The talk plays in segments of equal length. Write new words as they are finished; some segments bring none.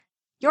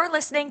You're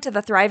listening to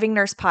the Thriving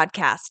Nurse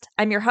Podcast.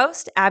 I'm your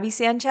host, Abby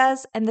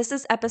Sanchez, and this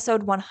is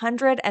episode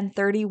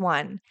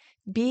 131,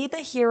 Be the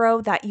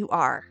Hero That You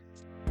Are.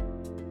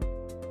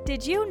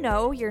 Did you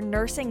know your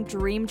nursing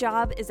dream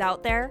job is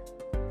out there?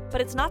 But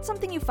it's not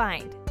something you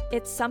find,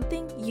 it's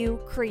something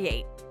you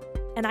create.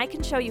 And I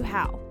can show you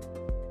how.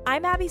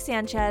 I'm Abby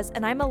Sanchez,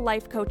 and I'm a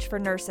life coach for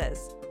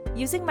nurses.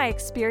 Using my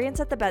experience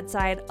at the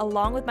bedside,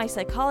 along with my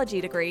psychology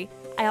degree,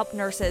 I help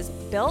nurses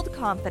build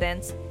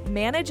confidence,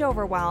 manage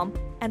overwhelm,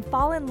 and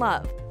fall in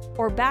love,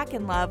 or back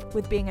in love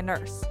with being a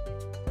nurse.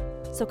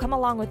 So come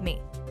along with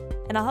me,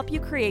 and I'll help you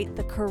create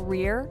the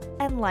career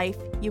and life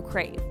you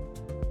crave.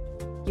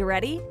 You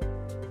ready?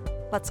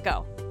 Let's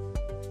go.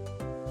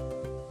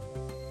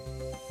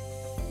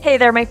 Hey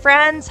there, my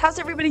friends. How's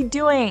everybody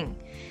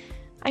doing?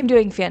 I'm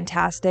doing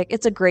fantastic.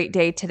 It's a great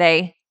day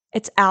today.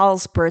 It's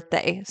Al's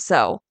birthday,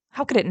 so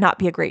how could it not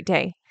be a great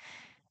day?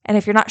 And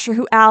if you're not sure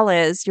who Al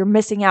is, you're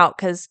missing out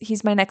because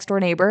he's my next door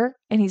neighbor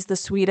and he's the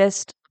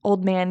sweetest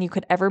old man you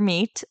could ever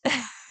meet.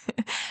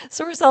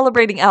 So we're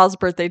celebrating Al's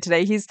birthday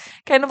today. He's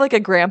kind of like a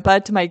grandpa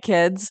to my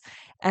kids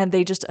and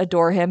they just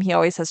adore him. He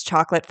always has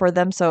chocolate for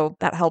them, so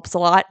that helps a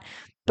lot.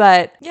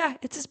 But yeah,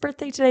 it's his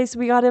birthday today, so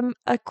we got him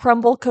a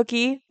crumble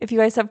cookie. If you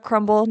guys have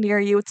crumble near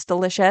you, it's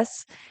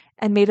delicious.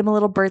 And made him a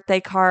little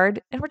birthday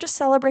card. And we're just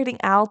celebrating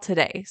Al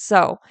today.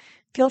 So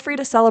feel free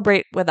to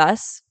celebrate with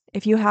us.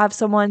 If you have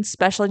someone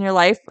special in your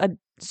life, a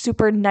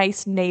super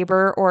nice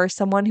neighbor or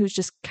someone who's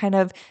just kind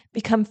of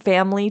become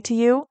family to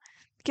you,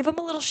 give them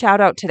a little shout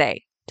out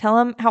today. Tell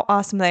them how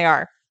awesome they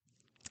are.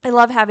 I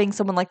love having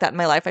someone like that in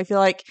my life. I feel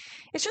like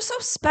it's just so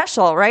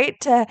special, right?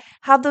 To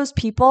have those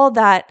people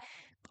that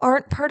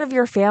aren't part of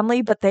your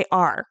family, but they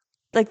are.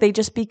 Like they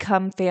just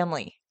become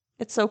family.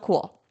 It's so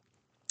cool.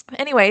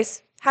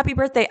 Anyways, happy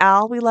birthday,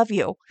 Al. We love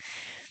you.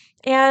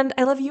 And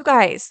I love you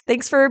guys.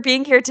 Thanks for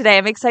being here today.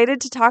 I'm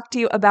excited to talk to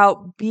you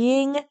about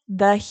being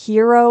the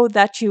hero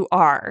that you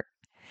are.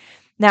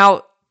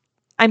 Now,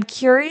 I'm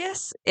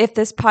curious if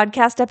this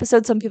podcast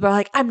episode, some people are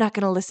like, I'm not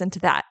going to listen to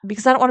that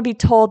because I don't want to be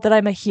told that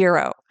I'm a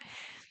hero.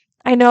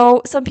 I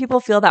know some people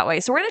feel that way.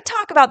 So we're going to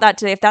talk about that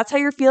today. If that's how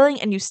you're feeling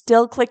and you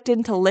still clicked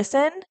in to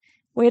listen,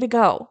 way to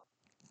go.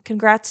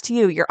 Congrats to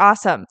you. You're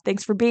awesome.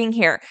 Thanks for being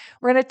here.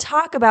 We're going to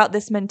talk about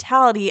this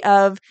mentality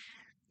of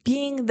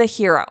being the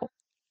hero.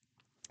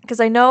 Because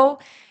I know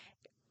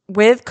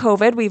with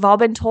COVID, we've all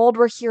been told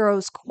we're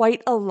heroes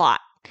quite a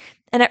lot.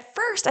 And at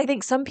first, I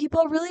think some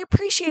people really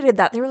appreciated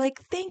that. They were like,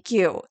 thank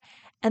you.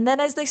 And then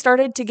as they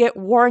started to get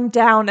worn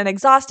down and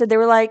exhausted, they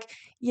were like,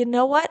 you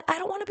know what? I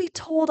don't want to be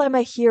told I'm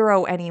a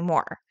hero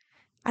anymore.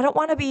 I don't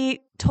want to be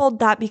told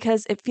that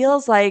because it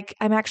feels like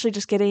I'm actually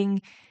just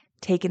getting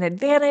taken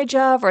advantage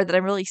of or that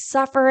I'm really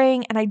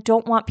suffering. And I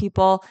don't want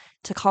people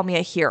to call me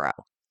a hero.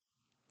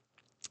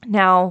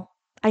 Now,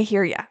 I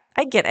hear ya.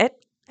 I get it.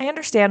 I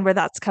understand where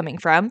that's coming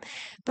from,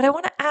 but I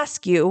want to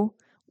ask you,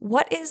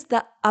 what is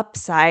the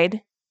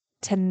upside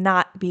to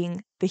not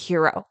being the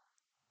hero?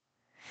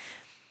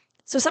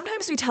 So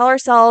sometimes we tell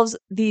ourselves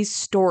these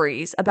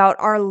stories about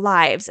our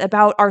lives,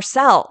 about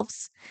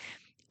ourselves,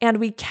 and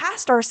we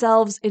cast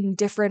ourselves in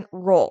different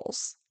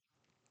roles.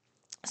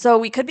 So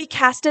we could be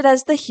casted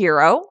as the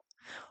hero,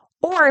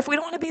 or if we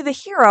don't want to be the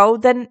hero,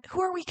 then who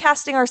are we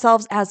casting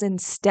ourselves as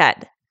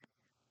instead?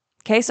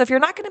 Okay, so if you're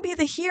not going to be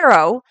the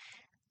hero,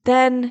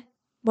 then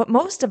what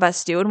most of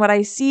us do, and what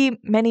I see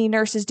many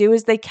nurses do,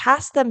 is they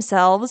cast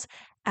themselves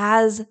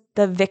as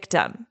the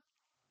victim.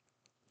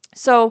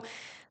 So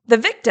the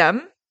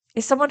victim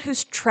is someone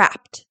who's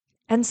trapped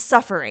and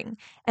suffering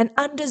and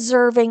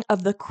undeserving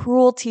of the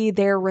cruelty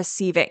they're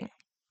receiving.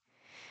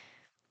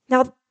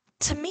 Now,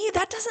 to me,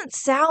 that doesn't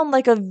sound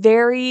like a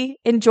very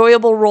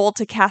enjoyable role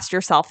to cast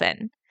yourself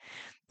in.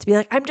 To be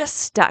like, I'm just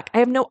stuck. I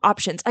have no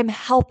options. I'm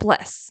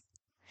helpless.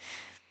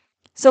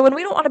 So when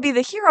we don't want to be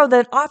the hero,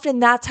 then often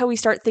that's how we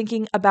start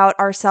thinking about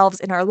ourselves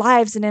in our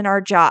lives and in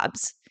our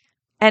jobs.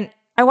 And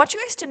I want you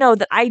guys to know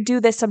that I do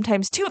this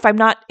sometimes too if I'm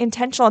not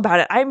intentional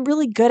about it. I'm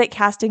really good at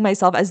casting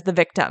myself as the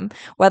victim,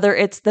 whether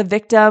it's the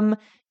victim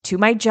to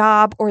my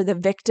job or the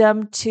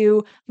victim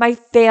to my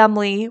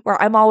family, where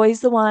I'm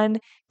always the one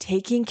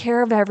taking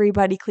care of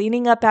everybody,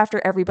 cleaning up after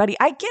everybody.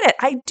 I get it.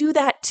 I do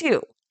that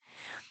too.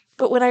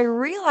 But when I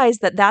realize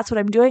that that's what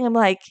I'm doing, I'm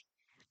like,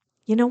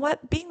 you know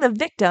what? Being the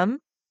victim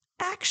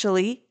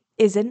actually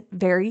isn't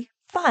very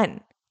fun.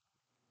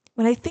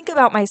 When I think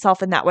about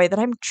myself in that way, that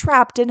I'm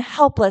trapped and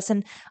helpless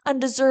and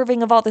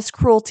undeserving of all this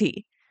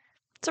cruelty,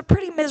 it's a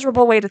pretty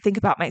miserable way to think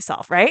about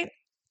myself, right?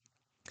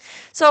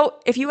 So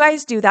if you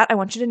guys do that, I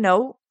want you to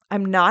know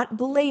I'm not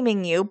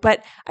blaming you,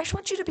 but I just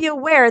want you to be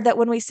aware that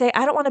when we say,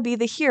 I don't want to be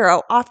the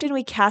hero, often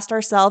we cast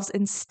ourselves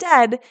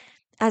instead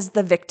as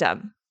the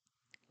victim,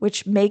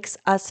 which makes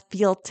us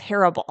feel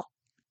terrible.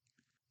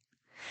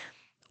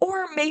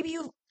 Or maybe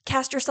you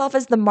cast yourself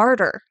as the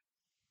martyr.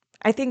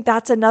 I think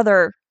that's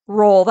another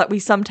role that we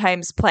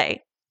sometimes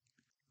play.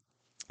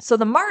 So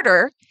the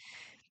martyr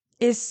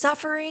is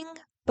suffering,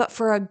 but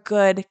for a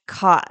good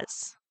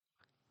cause,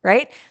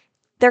 right?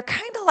 They're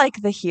kind of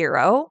like the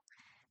hero,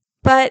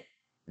 but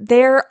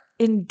they're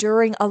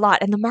enduring a lot,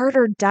 and the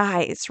martyr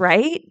dies,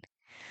 right?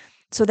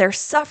 So they're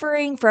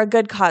suffering for a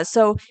good cause.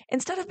 So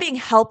instead of being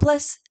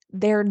helpless,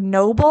 they're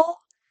noble,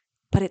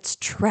 but it's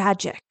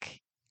tragic.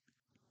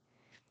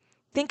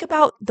 Think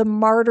about the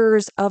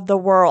martyrs of the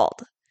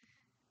world.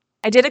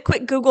 I did a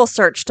quick Google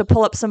search to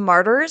pull up some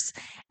martyrs,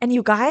 and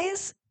you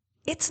guys,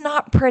 it's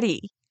not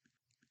pretty.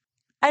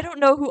 I don't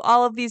know who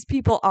all of these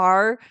people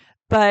are,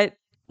 but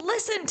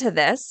listen to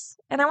this,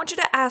 and I want you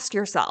to ask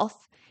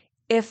yourself,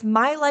 if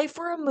my life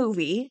were a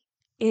movie,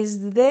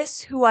 is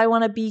this who I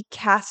want to be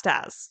cast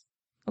as?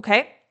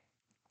 Okay?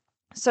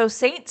 So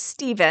St.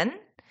 Stephen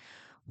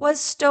was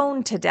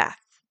stoned to death.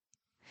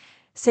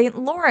 St.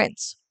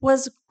 Lawrence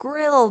was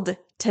grilled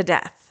to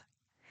death.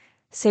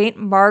 St.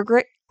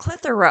 Margaret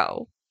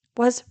Clitheroe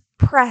was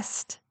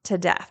pressed to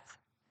death.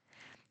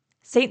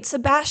 St.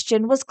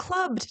 Sebastian was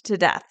clubbed to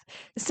death.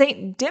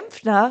 St.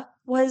 Dymphna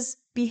was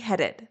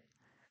beheaded.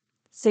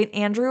 St.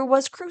 Andrew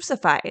was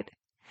crucified.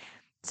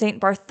 St.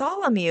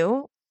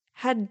 Bartholomew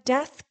had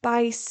death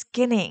by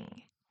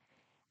skinning.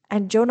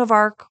 And Joan of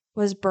Arc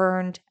was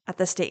burned at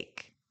the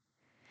stake.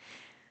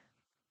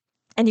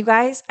 And you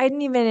guys, I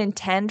didn't even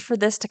intend for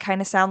this to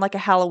kind of sound like a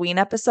Halloween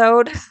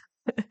episode.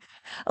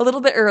 A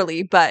little bit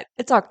early, but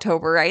it's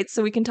October, right?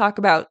 So we can talk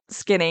about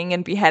skinning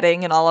and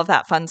beheading and all of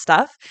that fun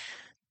stuff.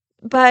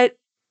 But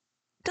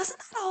doesn't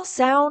that all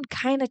sound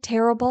kind of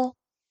terrible?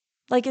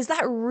 Like, is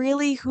that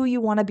really who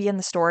you want to be in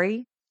the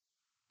story?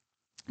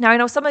 Now, I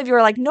know some of you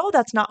are like, no,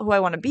 that's not who I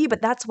want to be,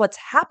 but that's what's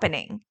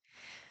happening,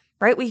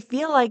 right? We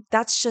feel like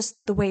that's just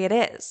the way it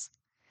is.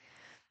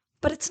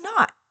 But it's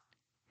not,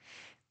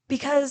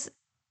 because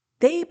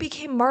they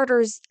became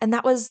martyrs and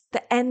that was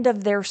the end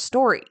of their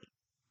story.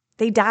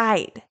 They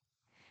died.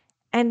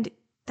 And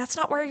that's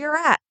not where you're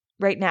at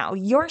right now.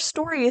 Your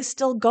story is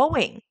still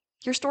going.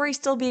 Your story is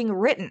still being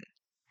written.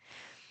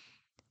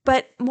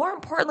 But more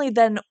importantly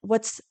than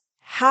what's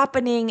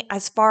happening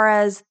as far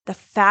as the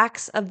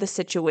facts of the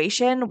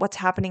situation, what's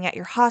happening at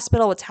your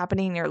hospital, what's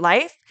happening in your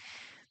life,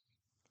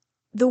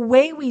 the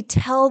way we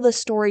tell the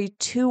story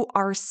to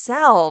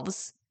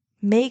ourselves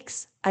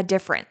makes a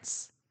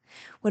difference.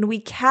 When we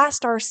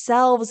cast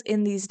ourselves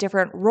in these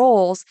different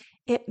roles,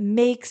 it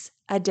makes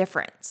a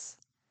difference.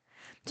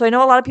 So I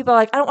know a lot of people are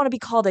like, I don't want to be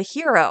called a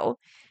hero.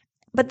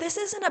 But this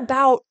isn't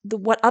about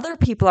what other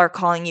people are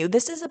calling you.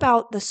 This is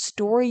about the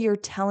story you're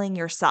telling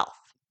yourself.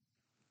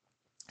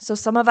 So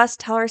some of us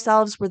tell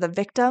ourselves we're the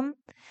victim,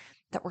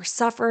 that we're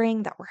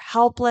suffering, that we're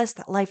helpless,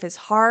 that life is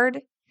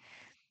hard.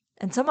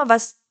 And some of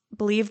us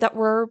believe that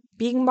we're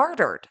being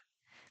martyred,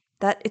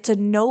 that it's a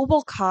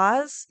noble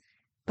cause,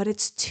 but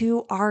it's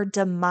to our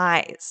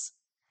demise,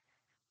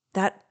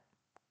 that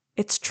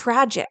it's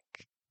tragic,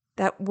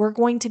 that we're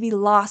going to be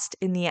lost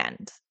in the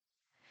end.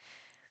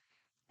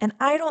 And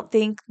I don't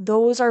think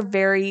those are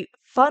very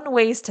fun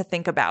ways to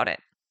think about it.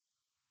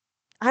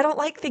 I don't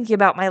like thinking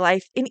about my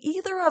life in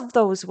either of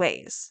those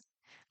ways.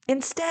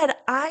 Instead,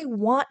 I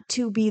want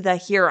to be the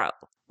hero,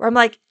 where I'm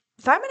like,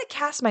 if I'm going to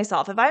cast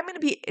myself, if I'm going to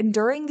be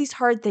enduring these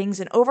hard things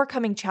and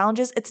overcoming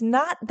challenges, it's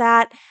not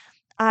that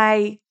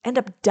I end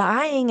up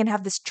dying and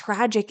have this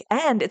tragic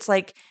end. It's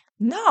like,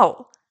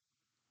 no,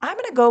 I'm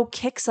going to go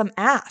kick some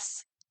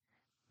ass.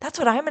 That's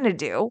what I'm going to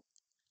do.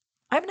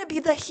 I'm going to be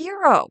the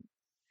hero.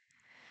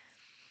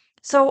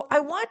 So I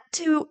want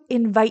to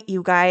invite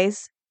you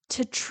guys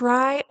to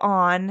try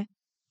on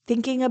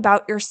thinking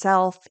about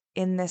yourself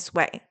in this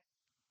way.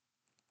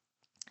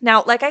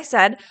 Now, like I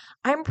said,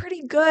 I'm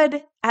pretty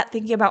good at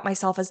thinking about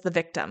myself as the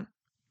victim.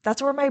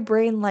 That's where my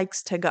brain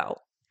likes to go.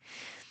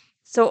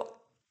 So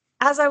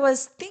as I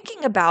was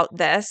thinking about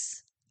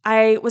this,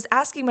 I was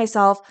asking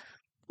myself,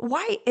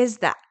 why is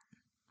that?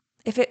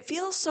 If it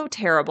feels so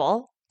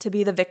terrible to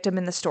be the victim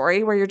in the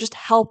story where you're just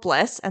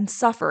helpless and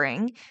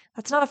suffering,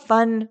 that's not a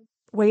fun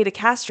way to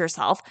cast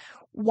yourself.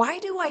 Why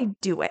do I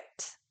do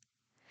it?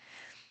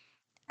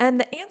 And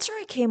the answer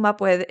I came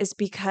up with is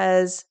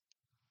because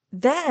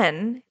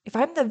then, if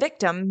I'm the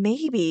victim,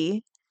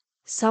 maybe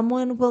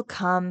someone will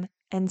come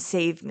and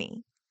save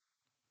me.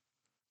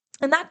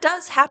 And that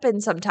does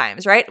happen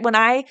sometimes, right? When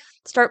I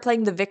start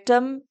playing the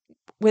victim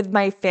with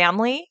my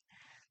family,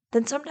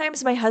 then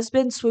sometimes my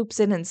husband swoops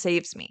in and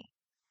saves me,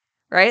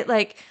 right?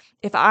 Like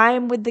if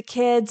I'm with the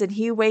kids and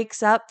he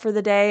wakes up for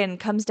the day and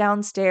comes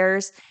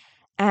downstairs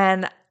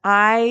and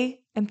I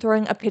am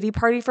throwing a pity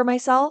party for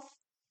myself,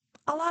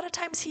 a lot of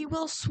times he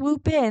will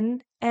swoop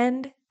in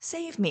and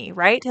save me,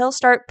 right? He'll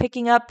start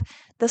picking up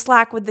the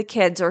slack with the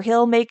kids or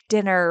he'll make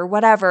dinner or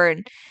whatever.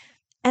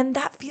 And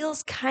that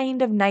feels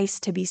kind of nice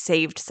to be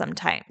saved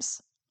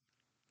sometimes.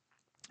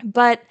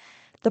 But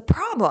the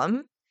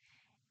problem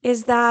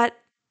is that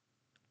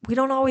we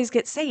don't always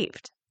get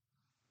saved,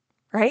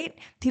 right?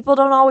 People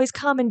don't always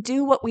come and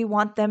do what we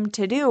want them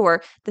to do,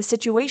 or the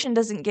situation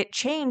doesn't get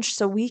changed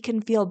so we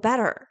can feel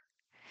better.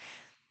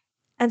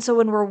 And so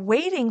when we're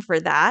waiting for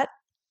that,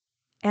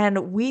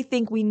 and we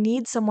think we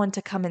need someone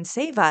to come and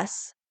save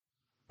us,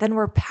 then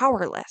we're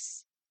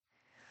powerless.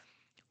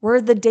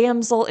 We're the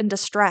damsel in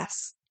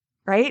distress,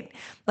 right?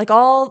 Like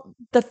all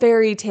the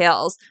fairy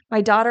tales. My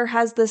daughter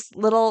has this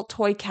little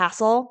toy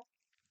castle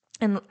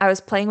And I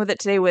was playing with it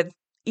today with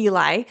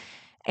Eli,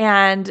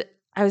 and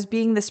I was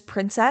being this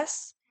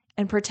princess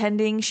and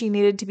pretending she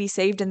needed to be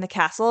saved in the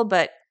castle,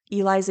 but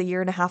Eli's a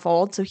year and a half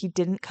old, so he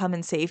didn't come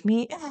and save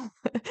me.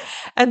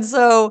 And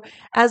so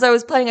as I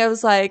was playing, I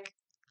was like,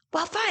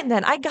 well, fine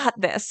then, I got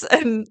this.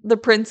 And the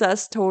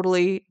princess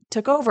totally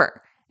took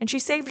over and she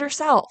saved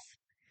herself.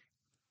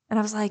 And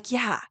I was like,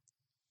 yeah,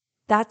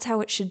 that's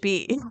how it should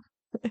be.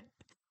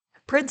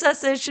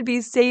 Princesses should be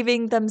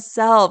saving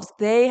themselves.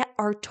 They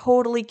are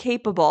totally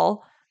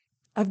capable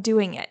of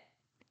doing it.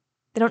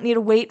 They don't need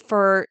to wait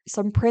for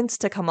some prince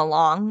to come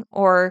along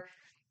or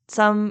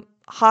some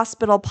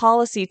hospital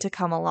policy to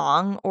come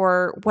along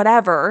or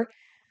whatever.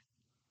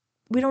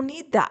 We don't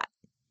need that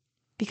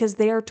because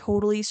they are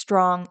totally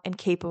strong and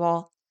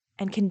capable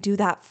and can do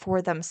that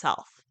for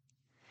themselves.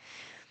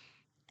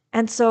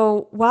 And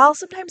so while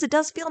sometimes it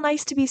does feel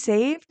nice to be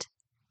saved,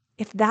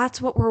 if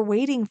that's what we're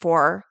waiting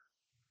for,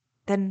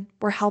 then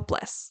we're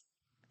helpless.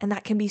 And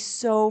that can be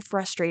so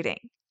frustrating,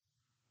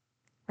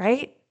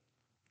 right?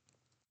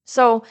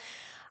 So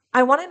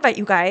I want to invite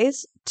you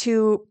guys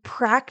to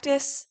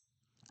practice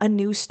a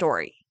new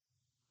story.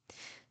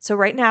 So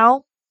right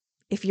now,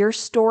 if your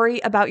story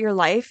about your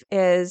life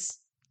is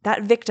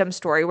that victim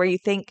story where you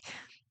think,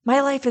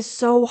 my life is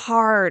so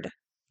hard,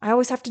 I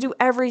always have to do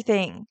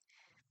everything.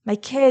 My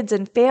kids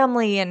and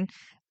family and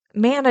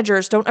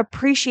managers don't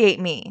appreciate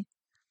me.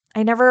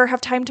 I never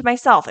have time to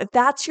myself. If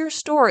that's your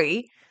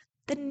story,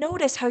 then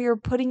notice how you're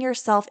putting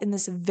yourself in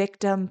this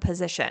victim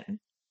position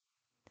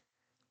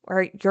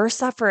where you're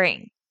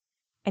suffering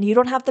and you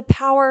don't have the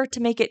power to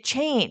make it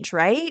change,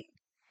 right?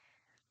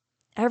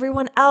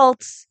 Everyone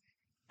else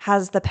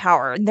has the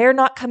power and they're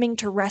not coming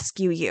to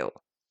rescue you.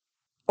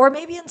 Or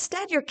maybe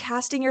instead you're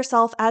casting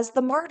yourself as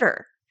the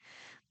martyr,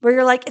 where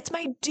you're like, it's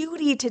my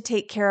duty to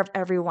take care of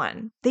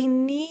everyone. They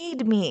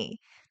need me.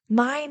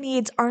 My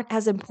needs aren't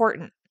as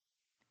important.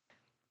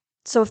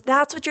 So if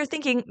that's what you're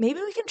thinking,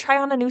 maybe we can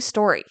try on a new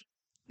story.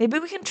 Maybe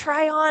we can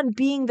try on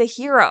being the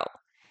hero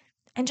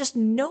and just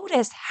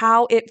notice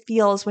how it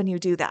feels when you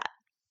do that.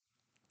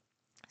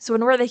 So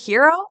when we're the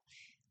hero,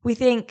 we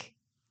think,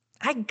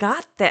 I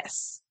got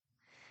this.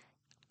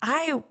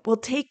 I will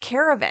take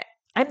care of it.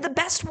 I'm the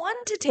best one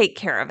to take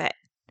care of it,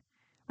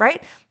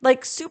 right?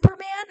 Like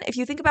Superman, if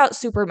you think about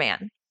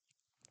Superman,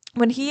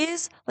 when he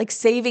is like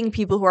saving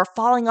people who are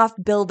falling off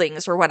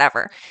buildings or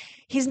whatever,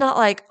 he's not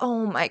like,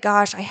 oh my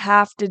gosh, I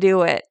have to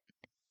do it.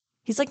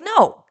 He's like,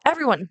 no,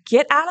 everyone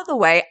get out of the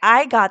way.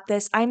 I got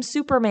this. I'm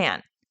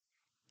Superman.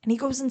 And he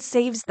goes and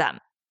saves them.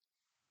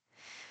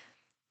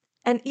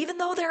 And even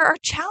though there are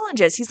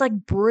challenges, he's like,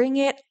 bring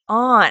it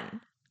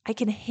on. I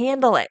can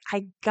handle it.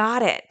 I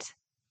got it.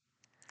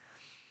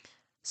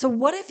 So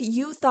what if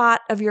you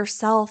thought of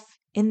yourself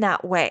in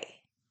that way?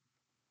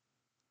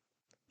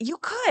 You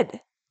could.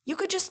 You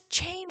could just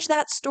change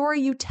that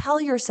story you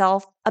tell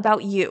yourself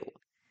about you,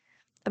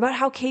 about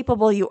how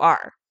capable you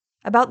are,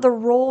 about the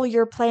role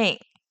you're playing.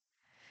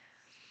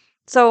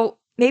 So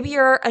maybe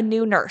you're a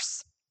new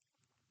nurse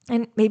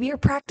and maybe you're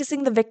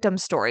practicing the victim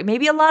story.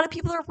 Maybe a lot of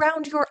people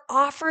around you are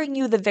offering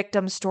you the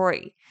victim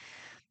story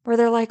where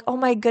they're like, oh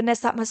my goodness,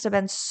 that must have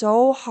been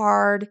so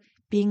hard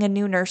being a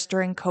new nurse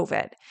during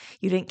COVID.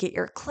 You didn't get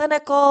your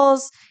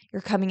clinicals.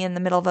 You're coming in the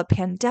middle of a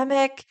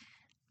pandemic.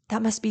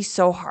 That must be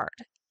so hard.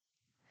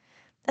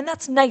 And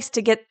that's nice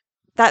to get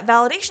that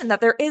validation that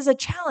there is a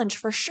challenge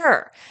for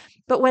sure.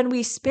 But when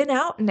we spin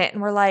out in it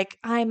and we're like,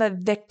 I'm a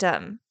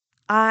victim,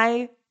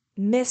 I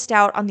missed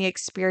out on the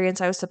experience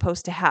I was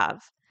supposed to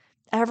have.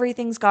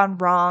 Everything's gone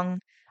wrong.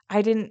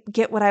 I didn't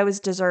get what I was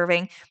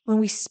deserving. When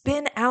we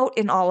spin out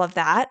in all of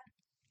that,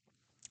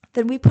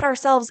 then we put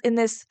ourselves in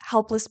this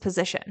helpless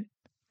position.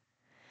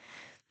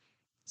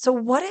 So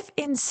what if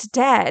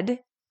instead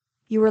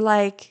you were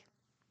like,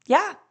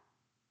 yeah,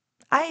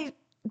 I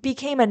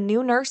became a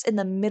new nurse in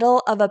the middle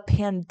of a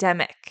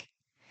pandemic.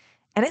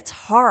 And it's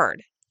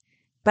hard,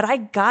 but I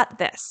got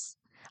this.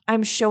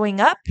 I'm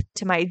showing up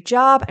to my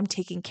job. I'm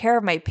taking care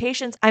of my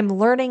patients. I'm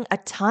learning a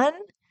ton.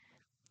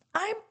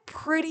 I'm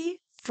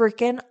pretty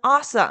freaking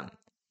awesome.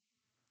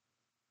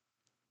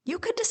 You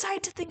could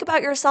decide to think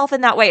about yourself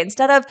in that way.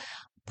 Instead of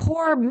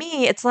poor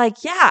me, it's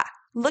like, yeah,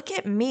 look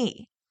at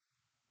me.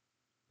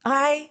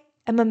 I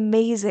am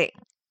amazing.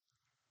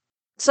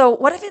 So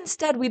what if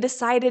instead we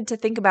decided to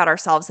think about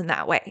ourselves in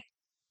that way?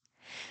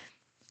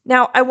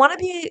 Now, I want to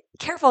be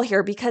careful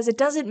here because it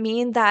doesn't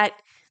mean that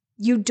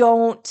you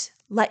don't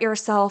let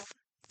yourself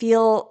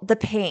feel the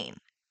pain,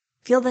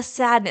 feel the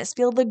sadness,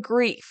 feel the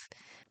grief.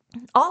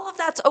 All of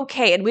that's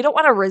okay. And we don't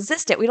want to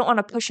resist it. We don't want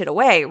to push it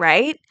away,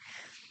 right?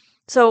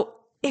 So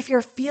if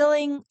you're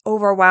feeling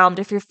overwhelmed,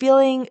 if you're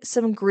feeling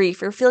some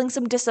grief, you're feeling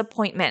some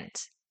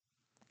disappointment,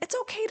 it's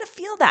okay to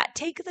feel that.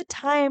 Take the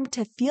time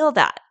to feel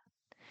that.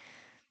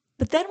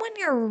 But then when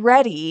you're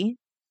ready,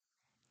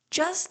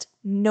 just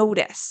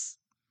notice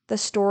the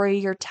story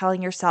you're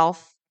telling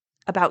yourself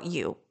about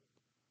you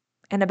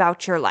and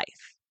about your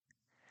life.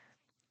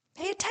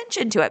 Pay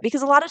attention to it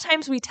because a lot of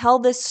times we tell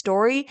this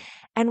story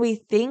and we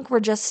think we're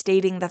just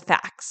stating the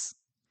facts,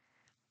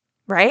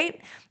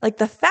 right? Like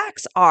the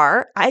facts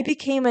are, I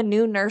became a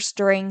new nurse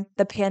during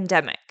the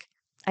pandemic.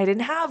 I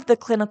didn't have the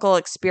clinical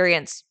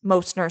experience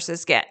most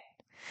nurses get.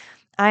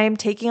 I'm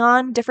taking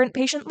on different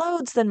patient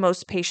loads than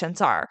most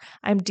patients are.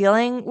 I'm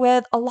dealing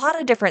with a lot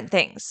of different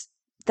things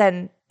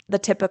than the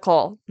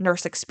typical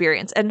nurse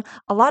experience. And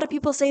a lot of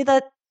people say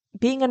that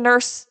being a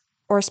nurse,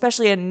 or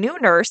especially a new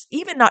nurse,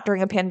 even not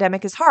during a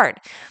pandemic, is hard,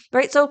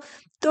 right? So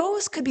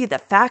those could be the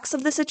facts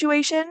of the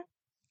situation.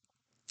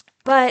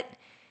 But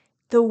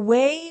the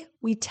way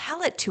we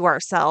tell it to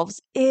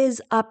ourselves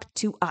is up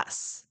to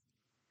us.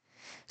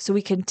 So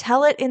we can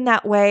tell it in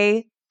that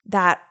way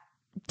that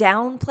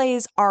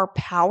downplays our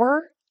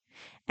power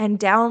and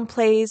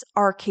downplays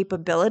our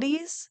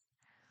capabilities,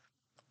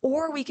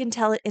 or we can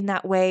tell it in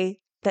that way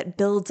that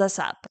builds us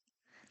up,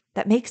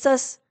 that makes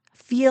us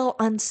feel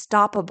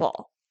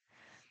unstoppable,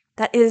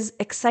 that is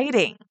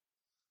exciting,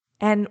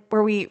 and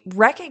where we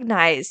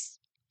recognize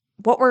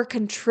what we're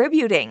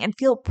contributing and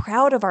feel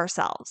proud of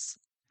ourselves.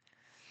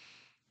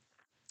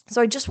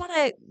 So I just want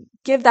to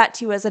give that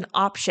to you as an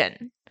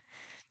option,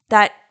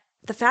 that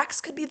the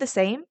facts could be the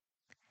same,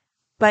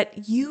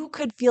 but you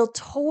could feel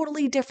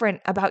totally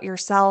different about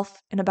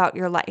yourself and about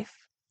your life.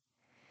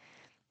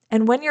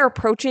 And when you're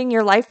approaching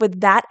your life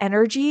with that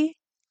energy,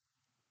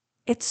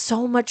 it's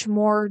so much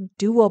more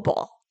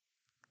doable.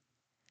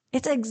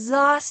 It's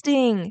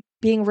exhausting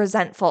being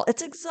resentful.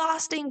 It's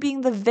exhausting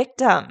being the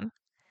victim.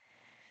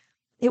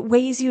 It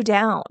weighs you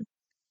down.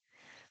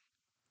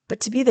 But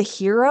to be the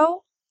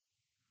hero,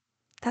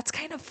 that's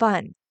kind of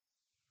fun.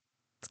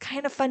 It's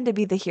kind of fun to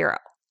be the hero.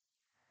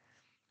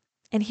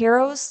 And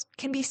heroes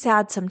can be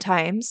sad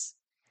sometimes.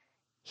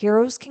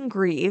 Heroes can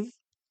grieve.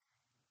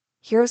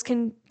 Heroes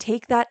can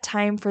take that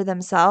time for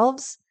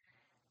themselves.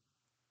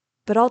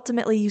 But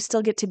ultimately, you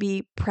still get to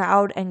be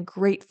proud and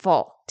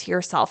grateful to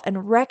yourself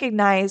and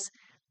recognize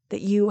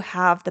that you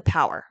have the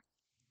power.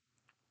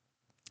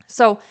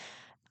 So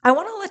I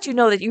want to let you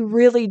know that you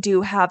really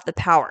do have the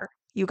power,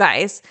 you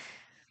guys.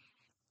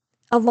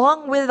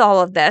 Along with all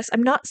of this,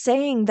 I'm not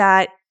saying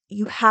that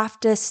you have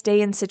to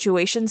stay in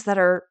situations that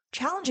are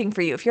challenging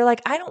for you. If you're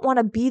like, I don't want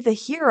to be the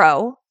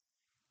hero,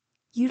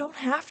 you don't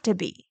have to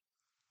be.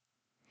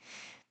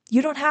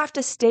 You don't have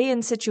to stay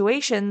in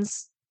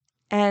situations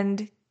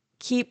and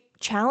keep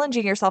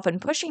challenging yourself and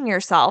pushing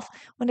yourself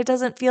when it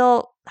doesn't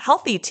feel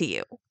healthy to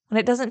you, when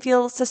it doesn't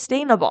feel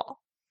sustainable.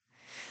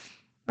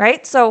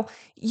 Right? So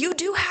you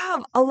do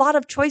have a lot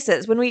of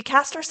choices. When we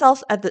cast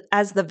ourselves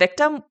as the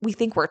victim, we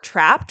think we're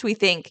trapped. We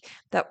think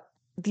that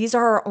these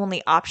are our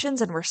only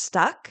options and we're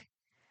stuck.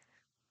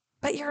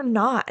 But you're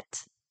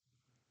not.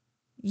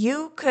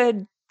 You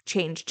could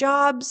change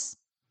jobs.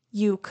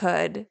 You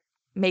could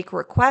make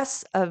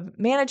requests of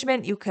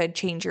management. You could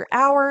change your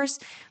hours.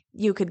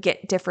 You could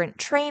get different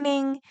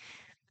training.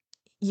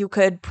 You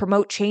could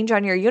promote change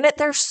on your unit.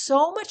 There's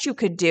so much you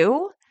could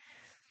do.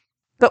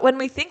 But when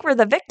we think we're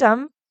the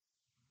victim,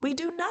 we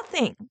do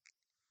nothing,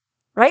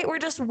 right? We're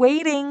just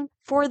waiting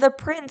for the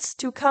prince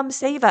to come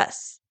save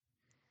us.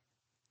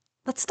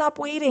 Let's stop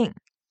waiting.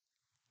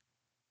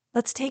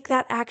 Let's take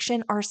that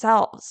action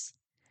ourselves.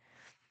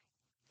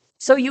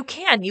 So you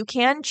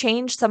can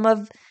change some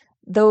of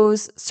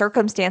those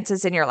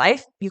circumstances in your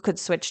life. You could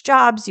switch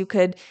jobs. You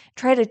could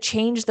try to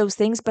change those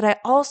things. But I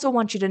also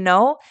want you to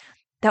know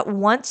that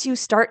once you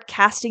start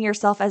casting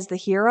yourself as the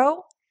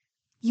hero,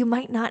 you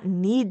might not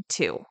need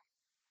to.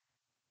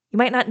 You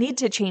might not need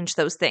to change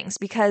those things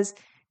because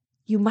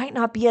you might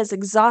not be as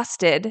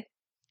exhausted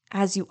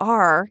as you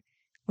are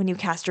when you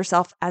cast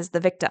yourself as the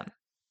victim.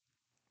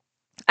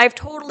 I've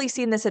totally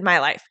seen this in my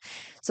life.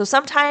 So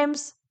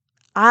sometimes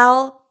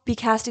I'll be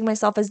casting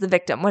myself as the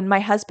victim when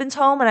my husband's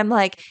home and I'm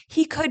like,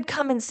 he could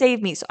come and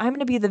save me. So I'm going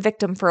to be the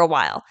victim for a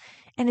while.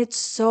 And it's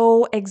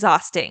so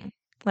exhausting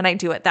when I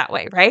do it that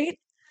way, right?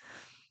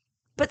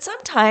 But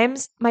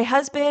sometimes my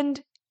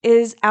husband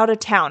is out of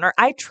town or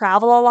I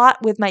travel a lot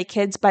with my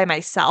kids by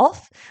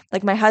myself.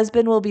 Like my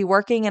husband will be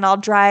working and I'll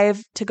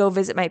drive to go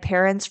visit my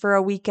parents for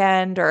a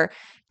weekend or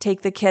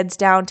take the kids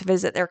down to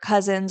visit their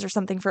cousins or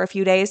something for a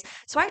few days.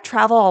 So I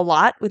travel a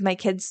lot with my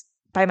kids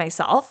by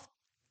myself.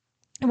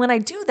 And when I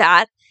do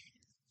that,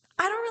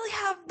 I don't really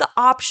have the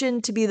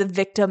option to be the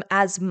victim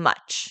as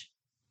much,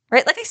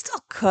 right? Like I still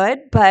could,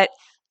 but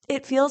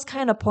it feels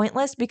kind of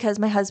pointless because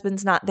my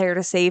husband's not there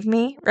to save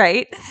me,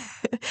 right?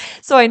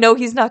 So I know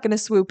he's not going to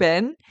swoop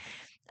in.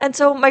 And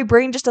so my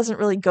brain just doesn't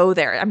really go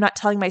there. I'm not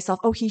telling myself,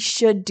 oh, he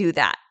should do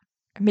that.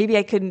 Maybe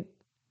I could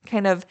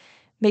kind of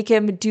make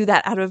him do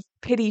that out of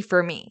pity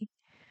for me.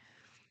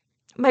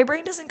 My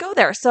brain doesn't go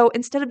there. So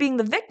instead of being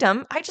the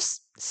victim, I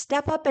just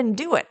step up and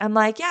do it. I'm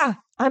like, yeah,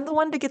 I'm the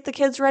one to get the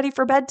kids ready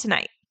for bed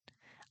tonight.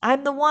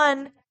 I'm the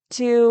one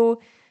to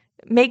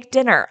make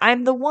dinner.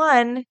 I'm the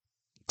one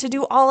to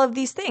do all of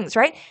these things,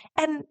 right?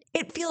 And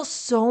it feels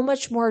so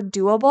much more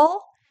doable,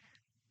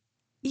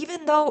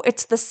 even though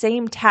it's the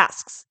same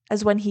tasks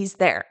as when he's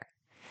there.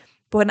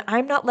 But when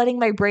I'm not letting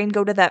my brain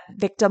go to that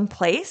victim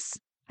place,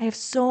 I have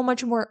so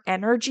much more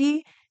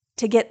energy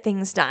to get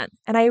things done.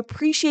 And I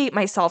appreciate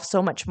myself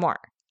so much more.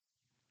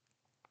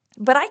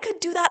 But I could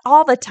do that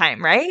all the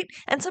time, right?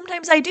 And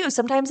sometimes I do.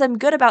 Sometimes I'm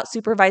good about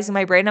supervising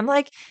my brain. I'm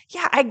like,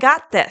 yeah, I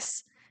got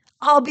this.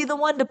 I'll be the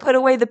one to put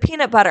away the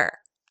peanut butter.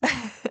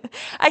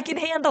 I can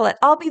handle it.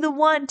 I'll be the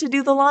one to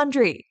do the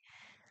laundry.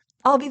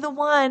 I'll be the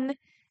one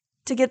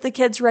to get the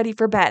kids ready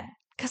for bed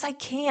because I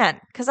can,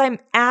 because I'm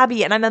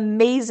Abby and I'm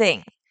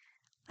amazing.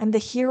 I'm the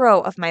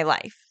hero of my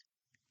life,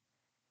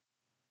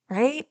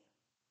 right?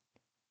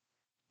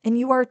 And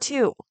you are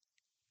too.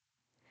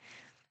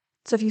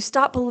 So if you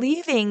stop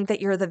believing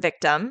that you're the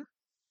victim,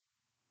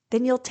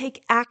 then you'll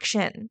take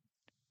action.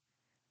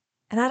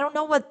 And I don't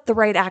know what the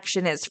right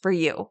action is for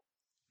you,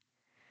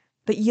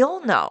 but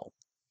you'll know.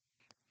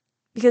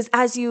 Because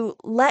as you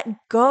let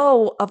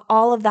go of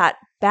all of that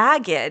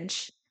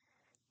baggage,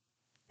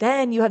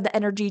 then you have the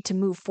energy to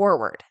move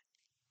forward.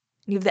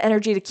 You have the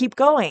energy to keep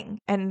going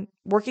and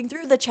working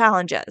through the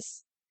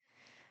challenges.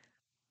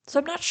 So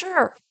I'm not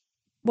sure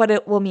what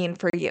it will mean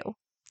for you.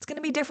 It's going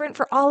to be different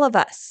for all of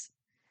us.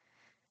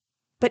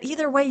 But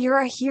either way, you're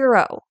a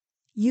hero.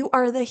 You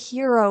are the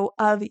hero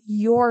of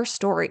your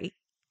story.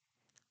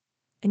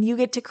 And you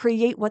get to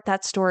create what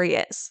that story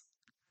is.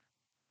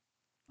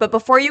 But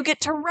before you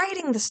get to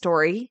writing the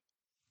story,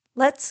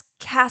 let's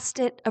cast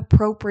it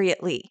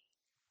appropriately.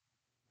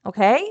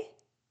 Okay?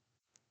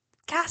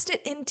 Cast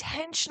it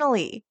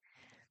intentionally.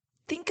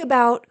 Think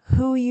about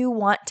who you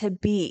want to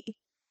be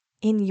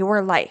in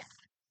your life.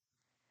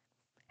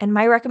 And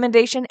my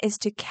recommendation is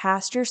to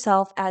cast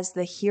yourself as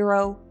the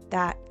hero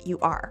that you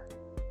are.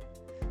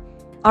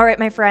 All right,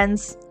 my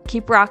friends,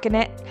 keep rocking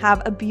it.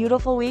 Have a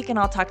beautiful week, and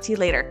I'll talk to you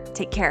later.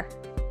 Take care.